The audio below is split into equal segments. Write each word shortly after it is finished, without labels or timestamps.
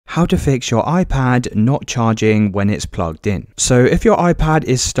How to fix your iPad not charging when it's plugged in. So if your iPad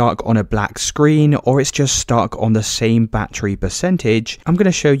is stuck on a black screen or it's just stuck on the same battery percentage, I'm going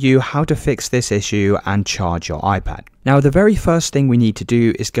to show you how to fix this issue and charge your iPad. Now, the very first thing we need to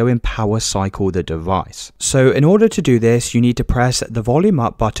do is go and power cycle the device. So in order to do this, you need to press the volume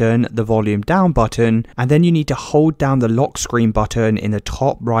up button, the volume down button, and then you need to hold down the lock screen button in the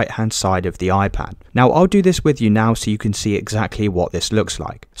top right hand side of the iPad. Now, I'll do this with you now so you can see exactly what this looks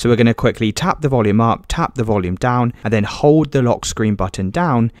like. So we're going to quickly tap the volume up, tap the volume down, and then hold the lock screen button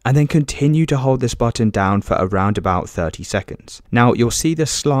down, and then continue to hold this button down for around about 30 seconds. Now, you'll see the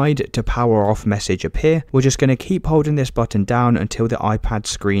slide to power off message appear. We're just going to keep holding this button down until the iPad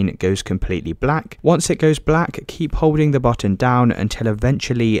screen goes completely black. Once it goes black, keep holding the button down until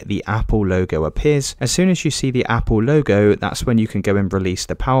eventually the Apple logo appears. As soon as you see the Apple logo, that's when you can go and release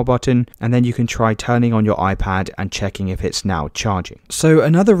the power button, and then you can try turning on your iPad and checking if it's now charging. So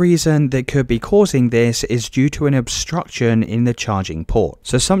another reason that could be causing this is due to an obstruction in the charging port.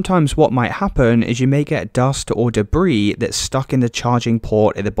 So sometimes what might happen is you may get dust or debris that's stuck in the charging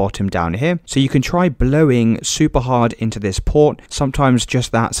port at the bottom down here. So you can try blowing super hard into this port. Sometimes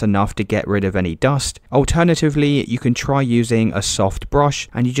just that's enough to get rid of any dust. Alternatively, you can try using a soft brush,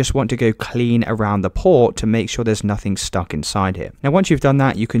 and you just want to go clean around the port to make sure there's nothing stuck inside here. Now, once you've done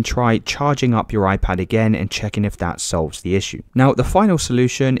that, you can try charging up your iPad again and checking if that solves the issue. Now, the final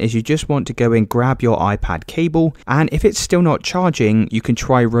solution is you just want to go and grab your iPad cable, and if it's still not charging, you can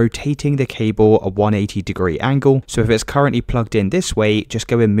try rotating the cable a 180-degree angle. So if it's currently plugged in this way, just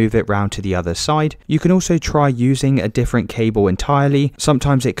go and move it round to the other side. You can also try using a different cable entirely.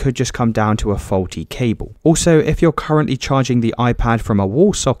 Sometimes it could just come down to a faulty cable. Also, if you're currently charging the iPad from a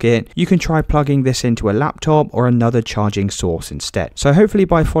wall socket, you can try plugging this into a laptop or another charging source instead. So hopefully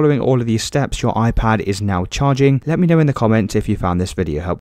by following all of these steps, your iPad is now charging. Let me know in the comments if you found this video helpful.